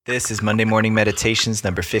This is Monday Morning Meditations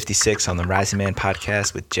number 56 on the Rising Man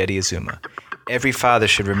podcast with Jeddy Azuma. Every father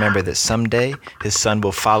should remember that someday his son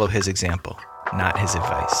will follow his example, not his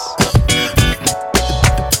advice.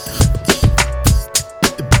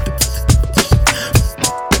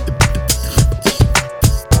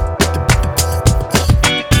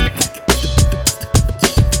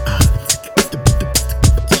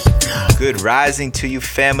 Good rising to you,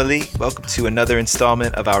 family. Welcome to another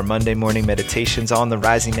installment of our Monday Morning Meditations on the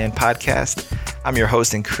Rising Man podcast. I'm your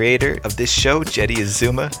host and creator of this show, Jeddy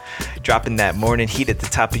Azuma, dropping that morning heat at the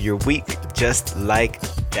top of your week, just like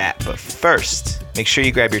that. But first, make sure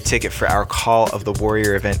you grab your ticket for our Call of the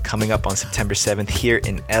Warrior event coming up on September 7th here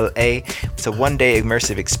in LA. It's a one-day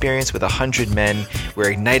immersive experience with 100 men. We're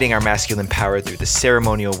igniting our masculine power through the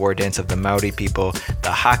ceremonial war dance of the Maori people,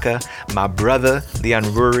 the Haka. My brother, Leon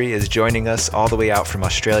Ruri, is joining us all the way out from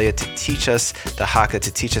Australia to teach us the Haka,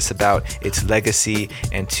 to teach us about its legacy,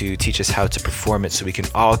 and to teach us how to perform it so we can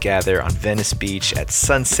all gather on Venice Beach at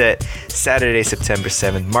sunset, Saturday, September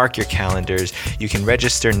 7th. Mark your calendars. You can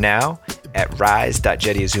register now at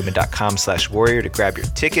rise.jeddyazuma.com/warrior to grab your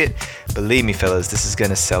ticket. Believe me, fellas, this is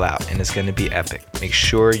going to sell out and it's going to be epic. Make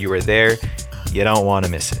sure you are there. You don't want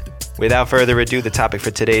to miss it. Without further ado, the topic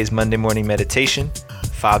for today's Monday morning meditation,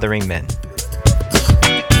 fathering men.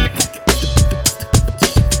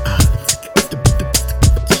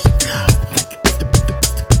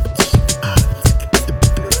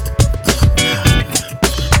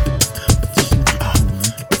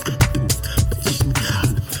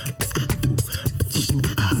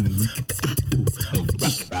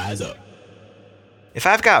 If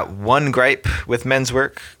I've got one gripe with men's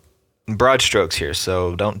work, broad strokes here,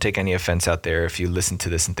 so don't take any offense out there if you listen to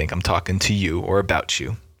this and think I'm talking to you or about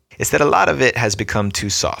you, it's that a lot of it has become too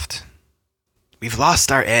soft. We've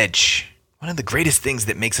lost our edge. One of the greatest things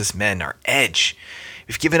that makes us men, our edge.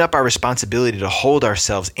 We've given up our responsibility to hold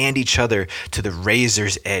ourselves and each other to the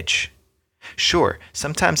razor's edge. Sure,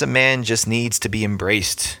 sometimes a man just needs to be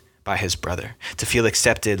embraced by his brother, to feel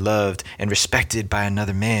accepted, loved, and respected by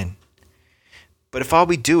another man. But if all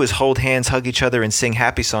we do is hold hands, hug each other, and sing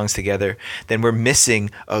happy songs together, then we're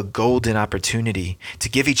missing a golden opportunity to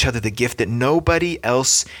give each other the gift that nobody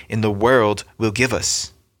else in the world will give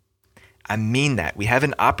us. I mean that. We have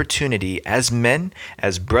an opportunity as men,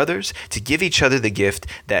 as brothers, to give each other the gift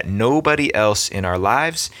that nobody else in our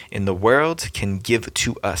lives, in the world, can give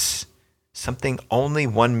to us. Something only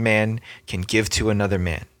one man can give to another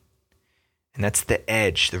man. And that's the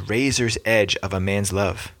edge, the razor's edge of a man's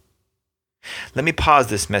love. Let me pause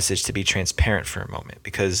this message to be transparent for a moment,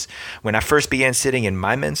 because when I first began sitting in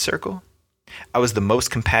my men's circle, I was the most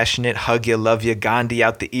compassionate, hug ya, love ya, Gandhi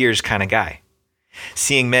out the ears kind of guy.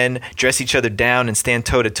 Seeing men dress each other down and stand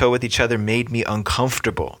toe to toe with each other made me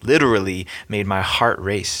uncomfortable, literally made my heart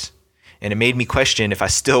race. And it made me question if I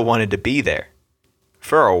still wanted to be there.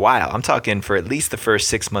 For a while, I'm talking for at least the first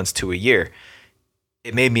 6 months to a year,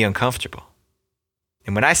 it made me uncomfortable.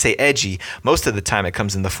 And when I say edgy, most of the time it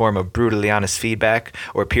comes in the form of brutally honest feedback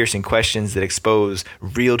or piercing questions that expose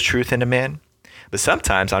real truth in a man. But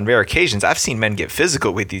sometimes, on rare occasions, I've seen men get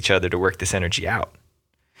physical with each other to work this energy out.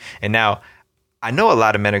 And now, I know a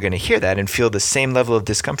lot of men are going to hear that and feel the same level of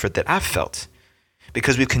discomfort that I've felt,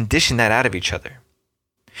 because we've conditioned that out of each other.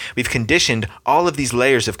 We've conditioned all of these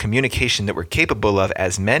layers of communication that we're capable of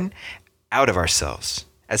as men out of ourselves.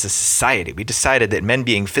 As a society, we decided that men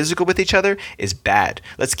being physical with each other is bad.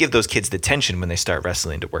 Let's give those kids the tension when they start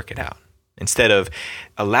wrestling to work it out, instead of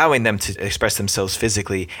allowing them to express themselves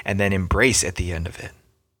physically and then embrace at the end of it,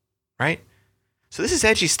 right? So this is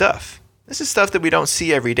edgy stuff. This is stuff that we don't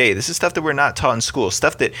see every day. This is stuff that we're not taught in school,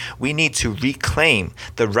 stuff that we need to reclaim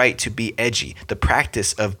the right to be edgy, the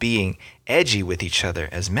practice of being edgy with each other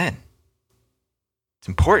as men. It's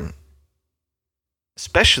important.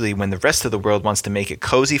 Especially when the rest of the world wants to make it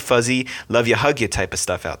cozy, fuzzy, love you, hug you type of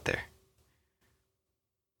stuff out there.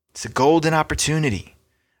 It's a golden opportunity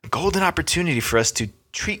for us to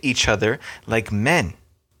treat each other like men,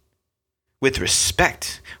 with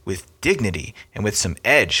respect, with dignity, and with some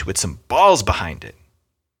edge, with some balls behind it.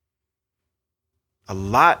 A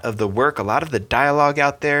lot of the work, a lot of the dialogue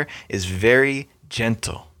out there is very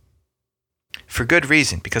gentle. For good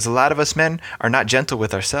reason, because a lot of us men are not gentle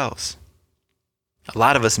with ourselves. A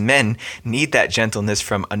lot of us men need that gentleness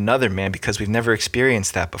from another man because we've never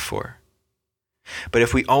experienced that before. But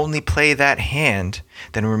if we only play that hand,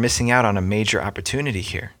 then we're missing out on a major opportunity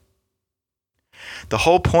here. The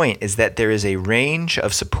whole point is that there is a range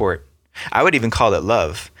of support, I would even call it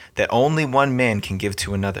love, that only one man can give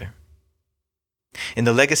to another. In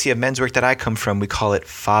the legacy of men's work that I come from, we call it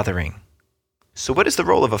fathering. So what is the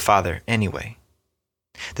role of a father anyway?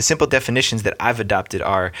 The simple definitions that I've adopted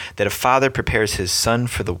are that a father prepares his son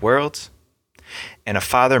for the world, and a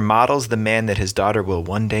father models the man that his daughter will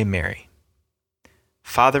one day marry.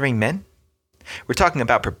 Fathering men? We're talking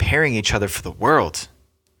about preparing each other for the world.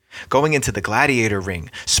 Going into the gladiator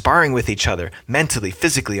ring, sparring with each other, mentally,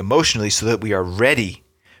 physically, emotionally, so that we are ready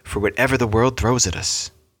for whatever the world throws at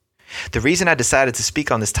us. The reason I decided to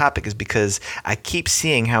speak on this topic is because I keep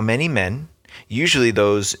seeing how many men, usually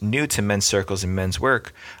those new to men's circles and men's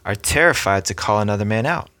work, are terrified to call another man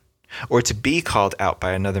out, or to be called out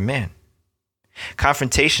by another man.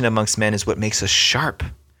 Confrontation amongst men is what makes us sharp.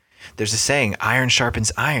 There's a saying, iron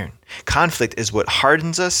sharpens iron. Conflict is what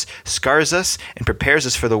hardens us, scars us, and prepares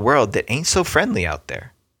us for the world that ain't so friendly out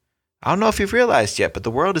there. I don't know if you've realized yet, but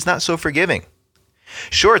the world is not so forgiving.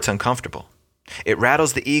 Sure, it's uncomfortable. It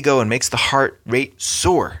rattles the ego and makes the heart rate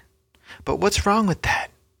soar. But what's wrong with that?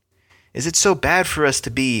 Is it so bad for us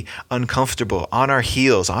to be uncomfortable, on our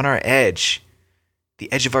heels, on our edge,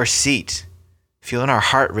 the edge of our seat, feeling our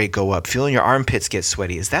heart rate go up, feeling your armpits get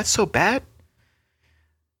sweaty? Is that so bad?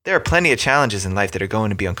 There are plenty of challenges in life that are going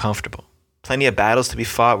to be uncomfortable. Plenty of battles to be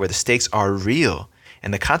fought where the stakes are real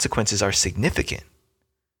and the consequences are significant.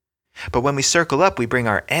 But when we circle up, we bring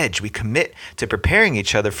our edge. We commit to preparing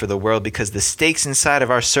each other for the world because the stakes inside of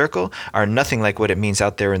our circle are nothing like what it means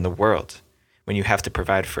out there in the world. When you have to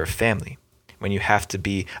provide for a family, when you have to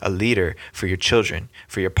be a leader for your children,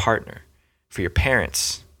 for your partner, for your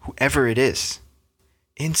parents, whoever it is.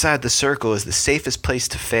 Inside the circle is the safest place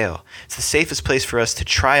to fail. It's the safest place for us to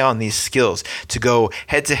try on these skills, to go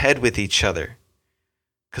head to head with each other.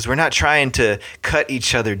 Because we're not trying to cut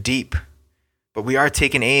each other deep, but we are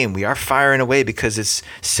taking aim. We are firing away because it's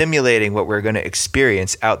simulating what we're going to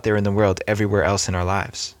experience out there in the world everywhere else in our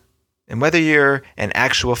lives. And whether you're an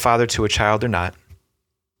actual father to a child or not,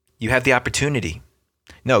 you have the opportunity.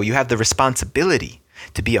 No, you have the responsibility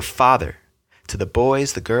to be a father to the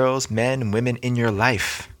boys, the girls, men, and women in your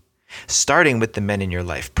life. Starting with the men in your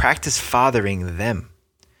life. Practice fathering them.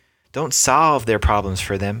 Don't solve their problems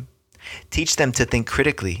for them. Teach them to think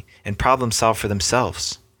critically and problem solve for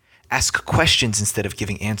themselves. Ask questions instead of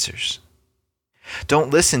giving answers.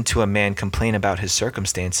 Don't listen to a man complain about his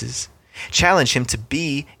circumstances. Challenge him to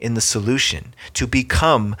be in the solution, to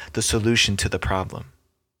become the solution to the problem.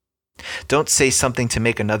 Don't say something to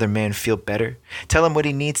make another man feel better. Tell him what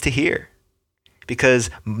he needs to hear. Because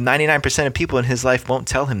 99% of people in his life won't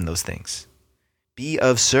tell him those things. Be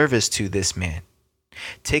of service to this man.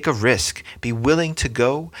 Take a risk. Be willing to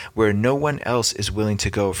go where no one else is willing to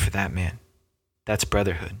go for that man. That's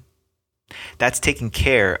brotherhood. That's taking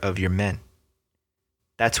care of your men.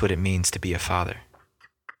 That's what it means to be a father.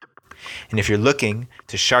 And if you're looking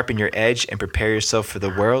to sharpen your edge and prepare yourself for the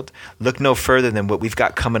world, look no further than what we've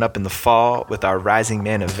got coming up in the fall with our Rising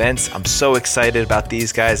Man events. I'm so excited about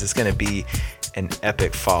these guys. It's going to be an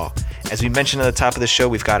epic fall. As we mentioned at the top of the show,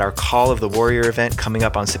 we've got our Call of the Warrior event coming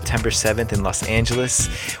up on September 7th in Los Angeles.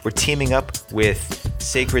 We're teaming up with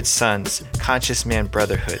Sacred Sons, Conscious Man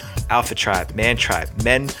Brotherhood, Alpha Tribe, Man Tribe,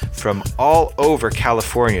 men from all over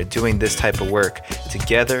California doing this type of work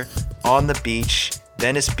together on the beach,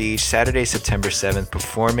 Venice Beach, Saturday, September 7th,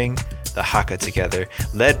 performing the Haka together,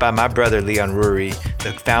 led by my brother Leon Ruri,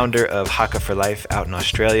 the founder of Haka for Life out in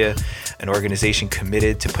Australia, an organization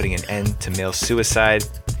committed to putting an end to male suicide.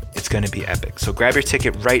 It's going to be epic. So grab your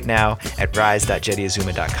ticket right now at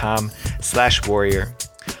rise.jettyazuma.com/warrior.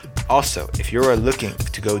 Also, if you're looking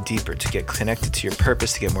to go deeper, to get connected to your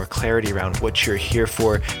purpose, to get more clarity around what you're here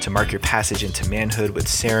for, to mark your passage into manhood with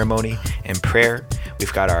ceremony and prayer,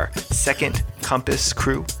 we've got our second Compass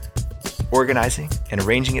crew organizing and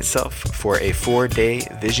arranging itself for a 4-day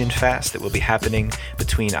vision fast that will be happening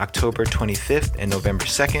between October 25th and November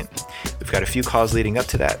 2nd. We've got a few calls leading up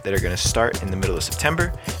to that are going to start in the middle of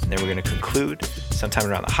September, and then we're going to conclude sometime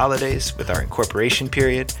around the holidays with our incorporation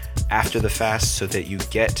period after the fast so that you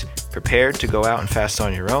get prepared to go out and fast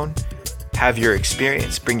on your own. Have your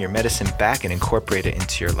experience, bring your medicine back and incorporate it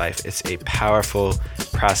into your life. It's a powerful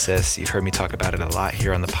process. You've heard me talk about it a lot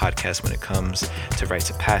here on the podcast when it comes to rites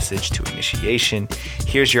of passage, to initiation.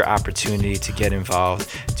 Here's your opportunity to get involved,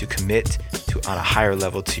 to commit to on a higher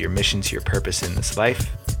level to your mission, to your purpose in this life.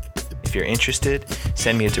 If you're interested,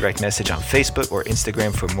 send me a direct message on Facebook or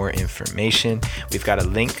Instagram for more information. We've got a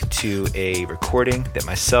link to a recording that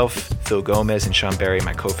myself, Phil Gomez, and Sean Berry,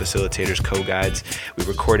 my co-facilitators, co-guides, we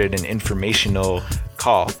recorded an informational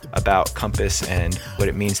call about Compass and what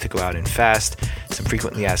it means to go out and fast, some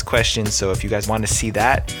frequently asked questions. So if you guys want to see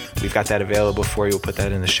that, we've got that available for you. We'll put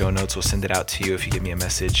that in the show notes. We'll send it out to you if you give me a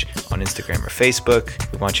message on Instagram or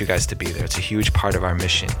Facebook. We want you guys to be there. It's a huge part of our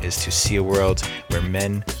mission is to see a world where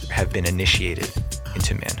men have been initiated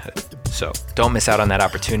into manhood. So don't miss out on that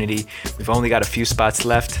opportunity. We've only got a few spots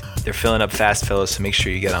left. They're filling up fast, fellas, so make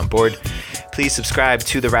sure you get on board. Please subscribe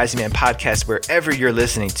to the Rising Man podcast wherever you're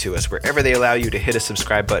listening to us, wherever they allow you to hit a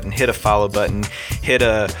subscribe button, hit a follow button, hit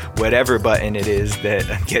a whatever button it is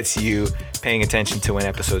that gets you paying attention to when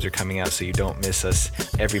episodes are coming out so you don't miss us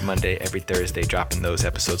every Monday, every Thursday, dropping those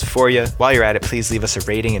episodes for you. While you're at it, please leave us a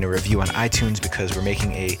rating and a review on iTunes because we're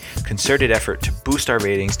making a concerted effort to boost our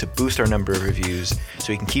ratings, to boost our number of reviews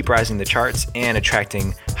so we can keep rising the charts and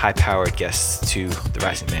attracting high-powered guests to the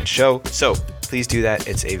Rising Man show. So please do that.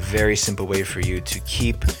 It's a very simple way for you to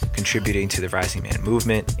keep contributing to the Rising Man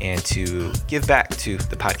movement and to give back to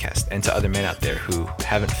the podcast and to other men out there who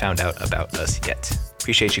haven't found out about us yet.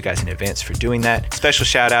 Appreciate you guys in advance for doing that. Special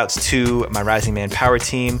shout outs to my Rising Man Power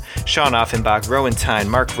team, Sean Offenbach, Rowan Tyne,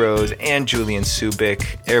 Mark Rose, and Julian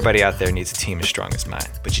Subic. Everybody out there needs a team as strong as mine.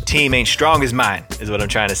 But your team ain't strong as mine, is what I'm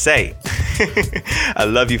trying to say. I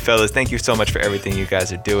love you fellas. Thank you so much for everything you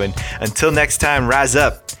guys are doing. Until next time, rise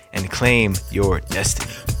up and claim your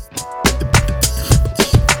destiny.